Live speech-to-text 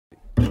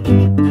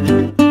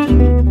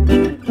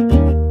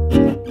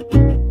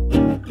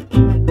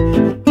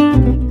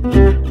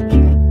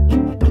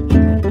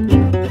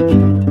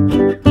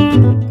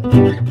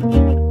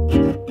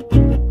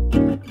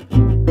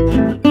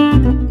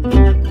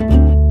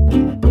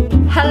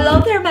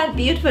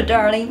Beautiful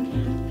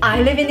darling.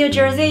 I live in New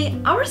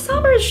Jersey. Our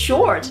summer is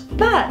short,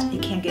 but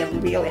it can get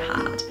really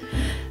hot.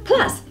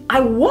 Plus, I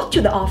walk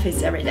to the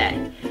office every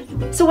day.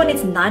 So when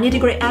it's 90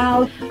 degrees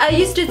out, I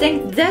used to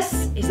think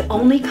this is the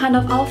only kind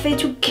of outfit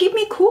to keep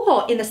me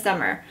cool in the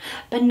summer.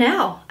 But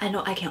now I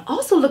know I can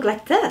also look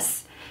like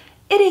this.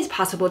 It is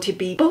possible to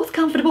be both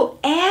comfortable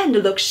and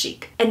look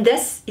chic. And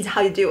this is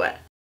how you do it.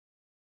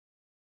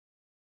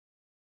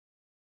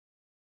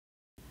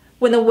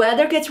 When the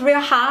weather gets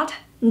real hot,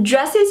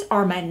 dresses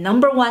are my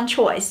 #1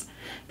 choice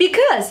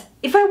because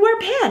if I wear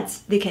pants,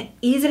 they can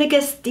easily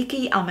get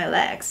sticky on my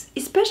legs,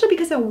 especially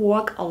because I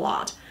walk a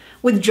lot.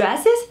 With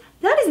dresses,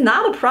 that is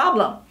not a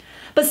problem.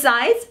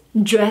 Besides,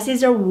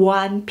 dresses are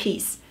one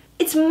piece.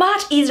 It's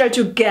much easier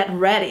to get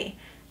ready.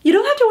 You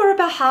don't have to worry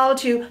about how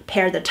to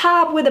pair the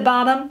top with the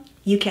bottom.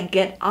 You can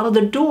get out of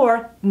the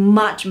door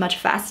much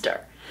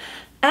faster.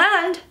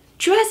 And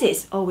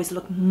dresses always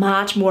look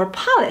much more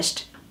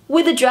polished.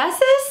 With the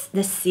dresses,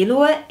 the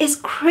silhouette is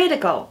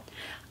critical.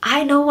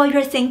 I know what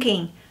you're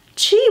thinking.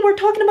 Gee, we're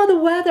talking about the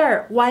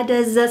weather. Why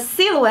does the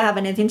silhouette have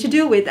anything to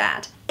do with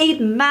that?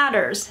 It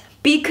matters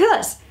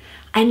because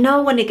I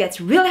know when it gets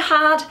really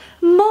hot,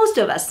 most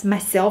of us,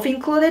 myself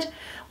included,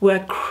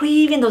 we're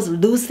craving those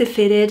loosely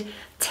fitted,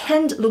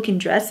 tent-looking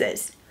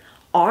dresses.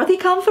 Are they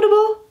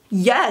comfortable?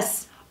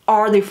 Yes.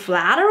 Are they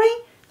flattering?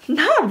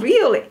 Not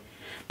really.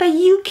 But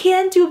you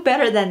can do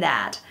better than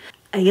that.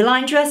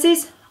 A-line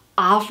dresses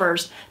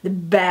offers the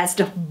best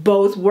of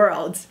both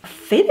worlds.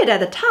 Fitted at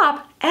the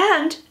top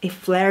and it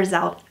flares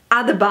out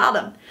at the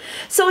bottom.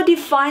 So it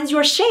defines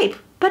your shape,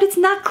 but it's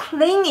not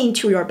clinging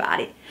to your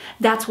body.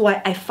 That's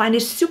why I find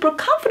it super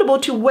comfortable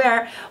to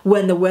wear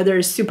when the weather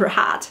is super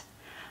hot.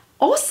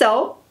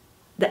 Also,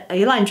 the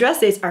A-line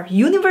dresses are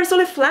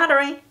universally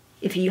flattering.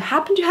 If you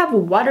happen to have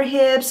wider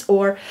hips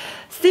or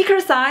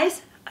thicker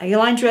thighs,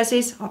 A-line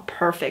dresses are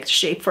perfect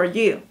shape for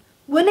you.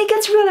 When it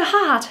gets really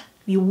hot,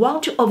 you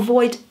want to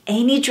avoid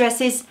any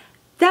dresses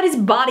that is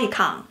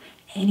bodycon,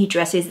 any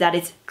dresses that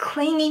is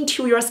clinging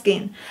to your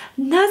skin.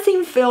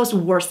 Nothing feels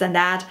worse than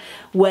that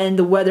when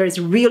the weather is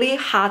really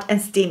hot and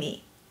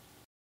steamy.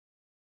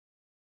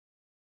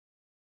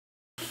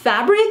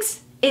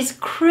 Fabrics is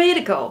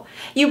critical.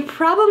 You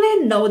probably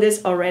know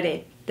this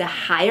already. The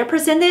higher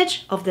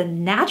percentage of the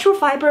natural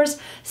fibers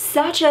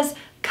such as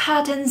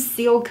cotton,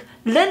 silk,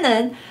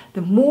 linen,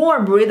 the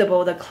more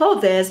breathable the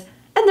cloth is,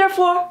 and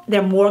therefore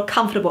they're more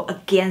comfortable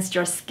against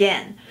your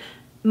skin.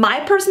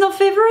 My personal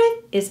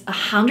favorite is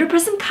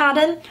 100%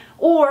 cotton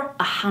or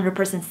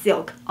 100%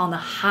 silk on the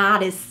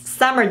hottest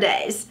summer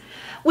days.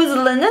 With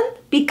linen,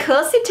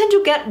 because they tend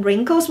to get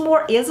wrinkles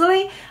more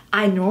easily,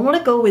 I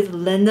normally go with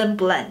linen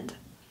blend.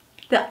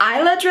 The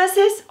eyelet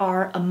dresses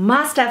are a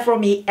must-have for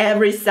me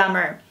every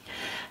summer.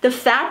 The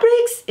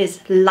fabrics is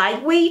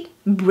lightweight,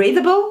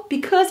 breathable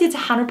because it's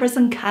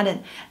 100%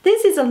 cotton.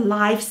 This is a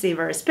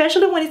lifesaver,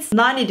 especially when it's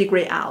 90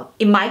 degrees out.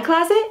 In my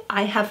closet,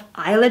 I have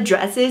eyelet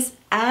dresses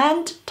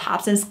and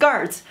tops and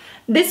skirts.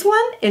 This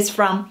one is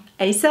from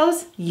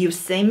ASOS. You've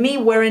seen me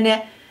wearing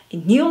it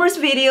in numerous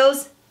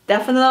videos.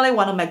 Definitely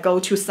one of my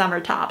go-to summer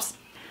tops.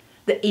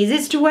 The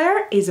easiest to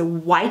wear is a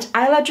white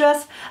eyelet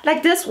dress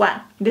like this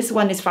one. This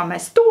one is from my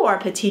store,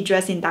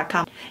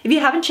 petitedressing.com. If you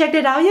haven't checked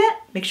it out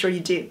yet, make sure you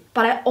do.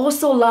 But I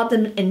also love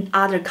them in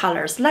other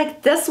colors,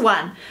 like this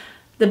one.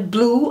 The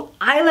blue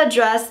eyelet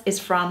dress is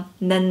from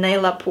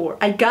Pour.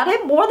 I got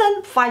it more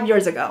than 5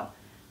 years ago.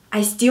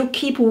 I still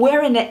keep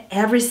wearing it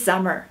every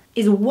summer.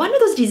 It's one of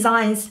those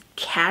designs,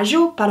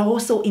 casual but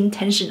also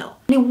intentional.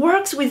 And it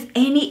works with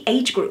any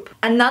age group.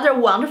 Another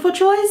wonderful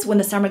choice when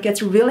the summer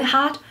gets really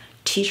hot,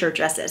 t-shirt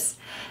dresses.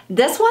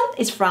 This one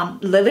is from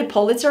Lily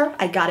Pulitzer.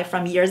 I got it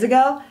from years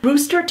ago.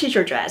 Rooster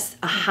t-shirt dress,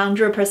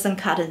 100%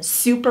 cotton,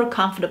 super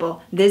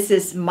comfortable. This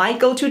is my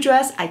go-to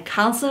dress. I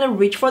constantly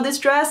reach for this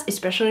dress,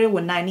 especially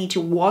when I need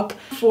to walk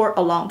for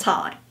a long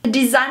time. The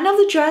design of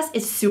the dress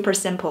is super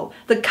simple.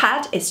 The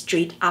cut is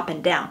straight up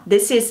and down.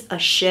 This is a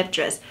shift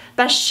dress,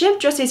 but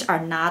shift dresses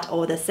are not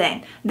all the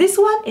same. This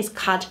one is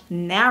cut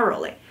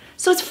narrowly,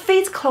 so it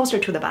fits closer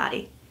to the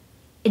body.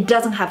 It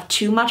doesn't have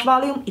too much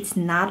volume, it's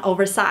not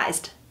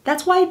oversized.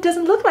 That's why it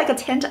doesn't look like a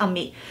tent on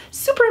me.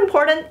 Super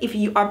important if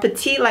you are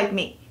petite like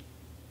me.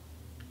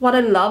 What I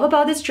love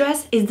about this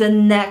dress is the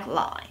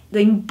neckline.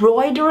 The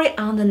embroidery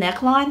on the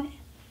neckline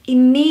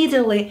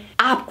immediately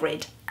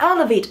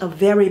elevate a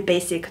very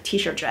basic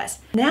t-shirt dress.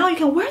 Now you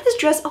can wear this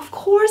dress, of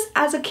course,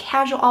 as a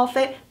casual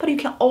outfit, but you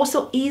can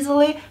also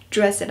easily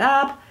dress it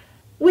up.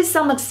 With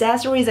some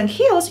accessories and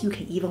heels, you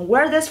can even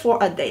wear this for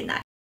a date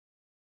night.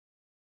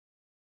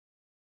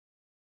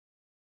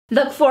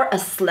 Look for a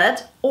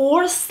slit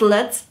or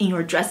slits in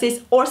your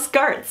dresses or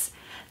skirts.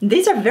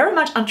 These are very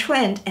much on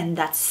trend, and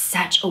that's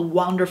such a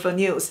wonderful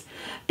news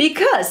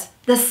because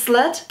the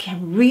slit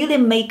can really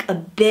make a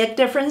big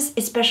difference,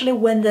 especially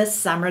when the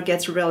summer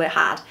gets really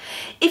hot.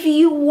 If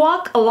you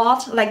walk a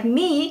lot like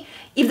me,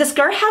 if the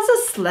skirt has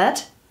a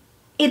slit,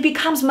 it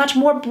becomes much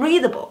more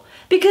breathable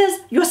because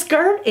your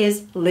skirt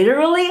is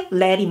literally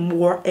letting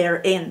more air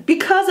in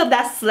because of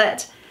that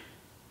slit.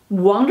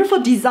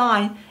 Wonderful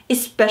design,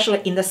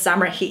 especially in the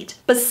summer heat.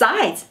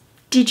 Besides,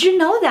 did you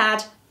know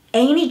that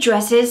any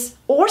dresses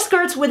or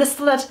skirts with a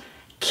slit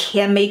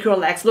can make your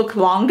legs look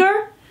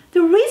longer?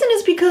 The reason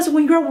is because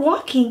when you're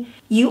walking,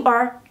 you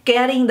are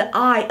getting the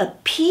eye a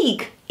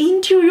peek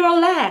into your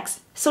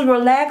legs. So your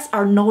legs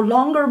are no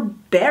longer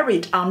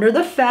buried under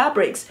the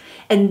fabrics.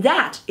 And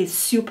that is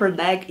super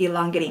leg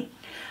elongating.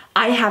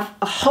 I have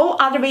a whole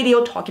other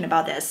video talking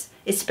about this,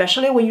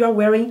 especially when you're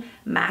wearing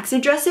maxi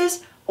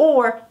dresses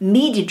or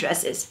midi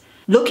dresses.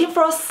 Looking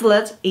for a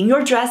slit in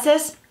your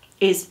dresses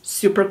is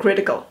super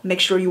critical.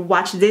 Make sure you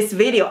watch this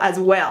video as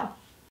well.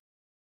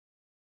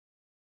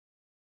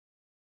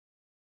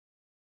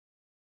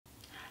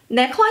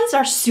 Necklines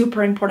are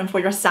super important for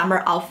your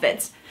summer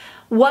outfits.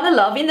 What I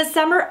love in the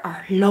summer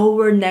are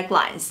lower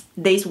necklines.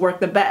 These work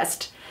the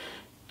best.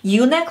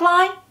 U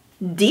neckline,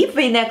 deep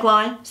V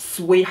neckline,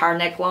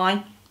 sweetheart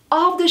neckline,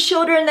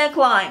 off-the-shoulder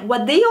neckline.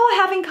 What they all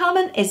have in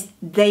common is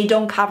they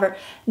don't cover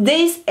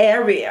this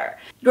area.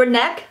 Your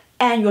neck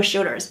and your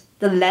shoulders.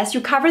 The less you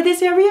cover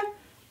this area,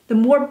 the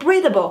more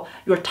breathable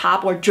your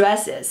top or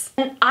dress is.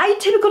 And I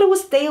typically will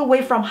stay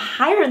away from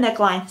higher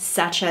necklines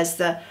such as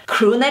the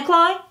crew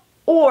neckline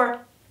or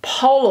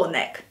polo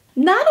neck.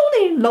 Not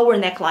only lower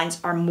necklines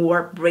are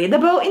more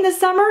breathable in the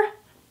summer,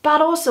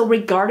 but also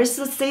regardless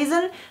of the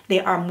season, they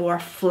are more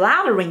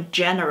flattering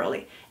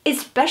generally,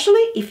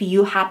 especially if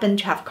you happen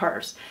to have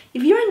curves.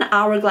 If you're an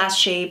hourglass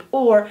shape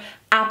or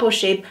apple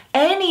shape,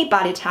 any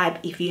body type,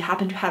 if you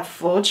happen to have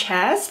full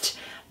chest,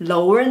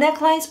 lower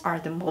necklines are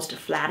the most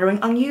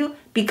flattering on you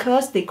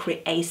because they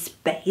create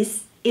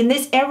space in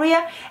this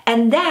area,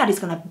 and that is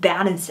gonna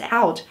balance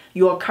out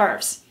your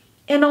curves.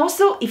 And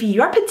also, if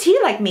you're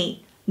petite like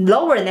me,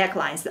 lower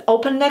necklines, the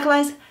open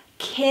necklines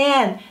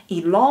can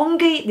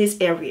elongate this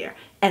area,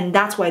 and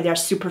that's why they're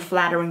super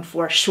flattering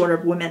for shorter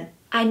women.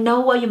 I know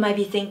what you might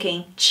be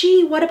thinking.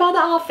 Gee, what about the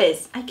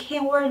office? I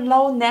can't wear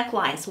low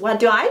necklines. What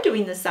do I do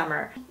in the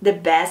summer? The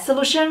best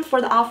solution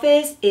for the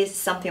office is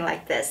something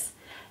like this.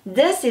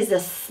 This is a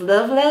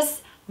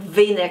sleeveless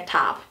V-neck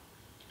top.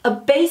 A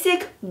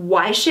basic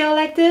white shell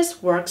like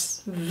this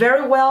works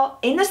very well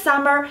in the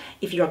summer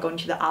if you're going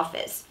to the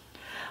office.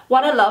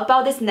 What I love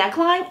about this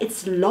neckline,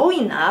 it's low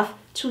enough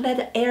to let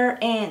the air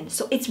in,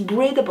 so it's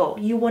breathable.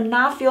 You will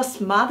not feel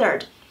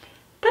smothered.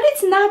 But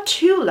it's not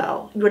too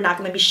low. You're not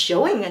going to be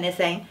showing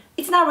anything.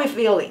 It's not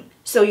revealing.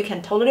 So you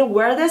can totally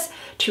wear this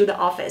to the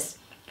office.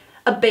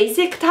 A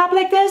basic top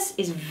like this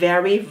is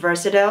very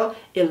versatile.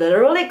 It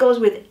literally goes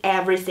with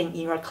everything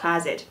in your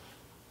closet.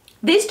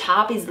 This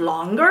top is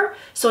longer,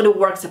 so it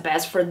works the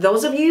best for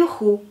those of you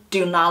who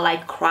do not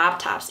like crop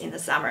tops in the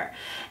summer.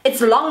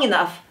 It's long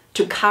enough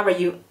to cover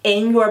you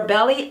in your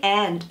belly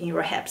and in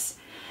your hips.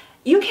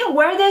 You can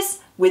wear this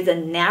with the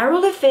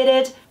narrowly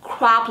fitted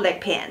crop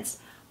leg pants,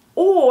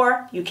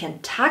 or you can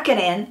tuck it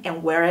in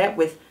and wear it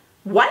with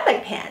wide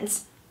leg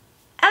pants.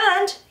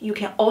 And you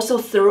can also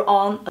throw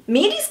on a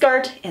midi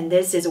skirt, and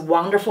this is a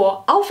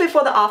wonderful outfit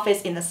for the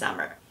office in the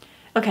summer.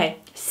 Okay,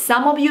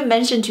 some of you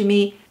mentioned to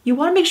me, you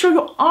want to make sure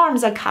your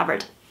arms are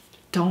covered.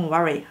 Don't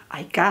worry,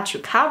 I got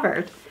you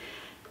covered.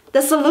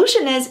 The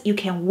solution is you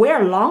can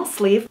wear long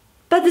sleeve,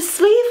 but the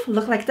sleeve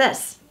look like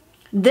this.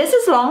 This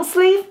is long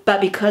sleeve, but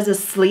because the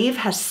sleeve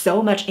has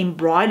so much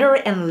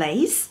embroidery and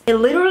lace, it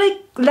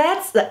literally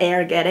lets the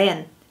air get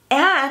in.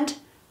 And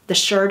the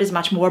shirt is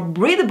much more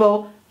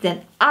breathable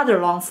than other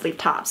long sleeve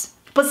tops.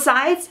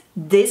 Besides,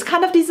 this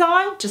kind of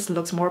design just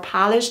looks more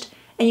polished,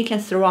 and you can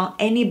throw on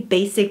any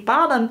basic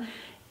bottom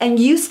and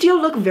you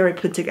still look very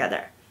put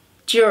together.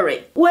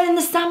 Jewelry. When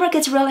the summer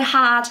gets really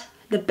hot,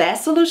 the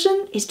best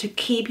solution is to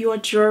keep your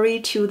jewelry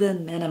to the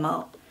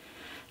minimum.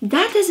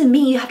 That doesn't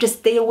mean you have to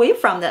stay away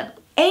from them.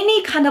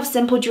 Any kind of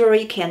simple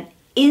jewelry can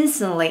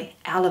instantly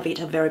elevate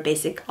a very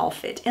basic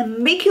outfit and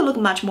make you look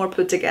much more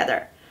put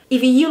together.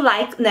 If you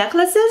like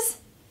necklaces,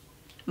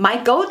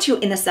 my go-to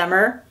in the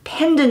summer,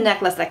 pendant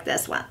necklace like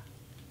this one.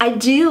 I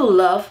do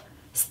love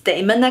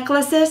statement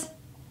necklaces,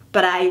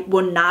 but I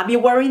will not be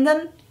wearing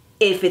them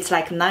if it's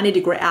like 90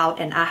 degrees out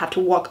and I have to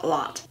walk a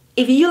lot.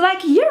 If you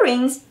like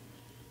earrings,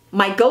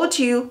 my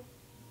go-to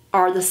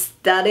are the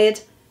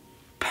studded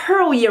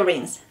pearl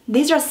earrings.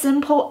 These are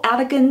simple,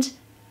 elegant,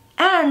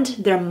 and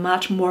they're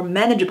much more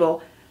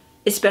manageable,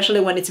 especially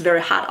when it's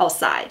very hot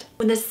outside.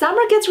 When the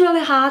summer gets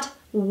really hot,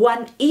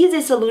 one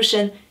easy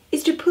solution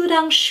is to put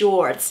on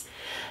shorts.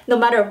 No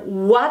matter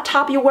what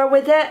top you wear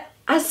with it,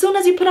 as soon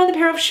as you put on a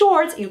pair of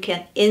shorts, you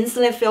can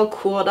instantly feel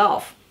cooled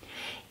off.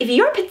 If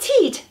you're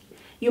petite,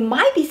 you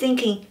might be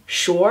thinking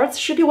shorts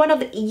should be one of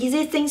the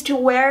easiest things to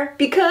wear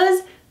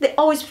because they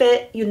always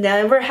fit, you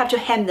never have to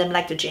hem them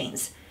like the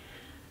jeans.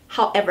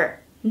 However,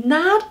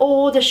 not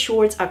all the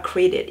shorts are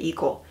created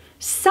equal.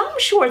 some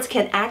shorts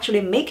can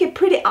actually make it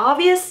pretty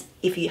obvious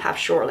if you have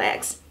short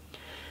legs.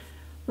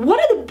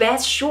 What are the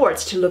best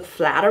shorts to look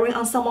flattering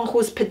on someone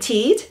who's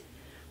petite?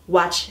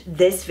 Watch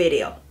this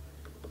video.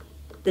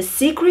 The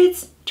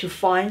secrets to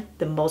find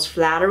the most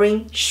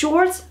flattering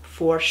shorts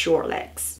for short legs.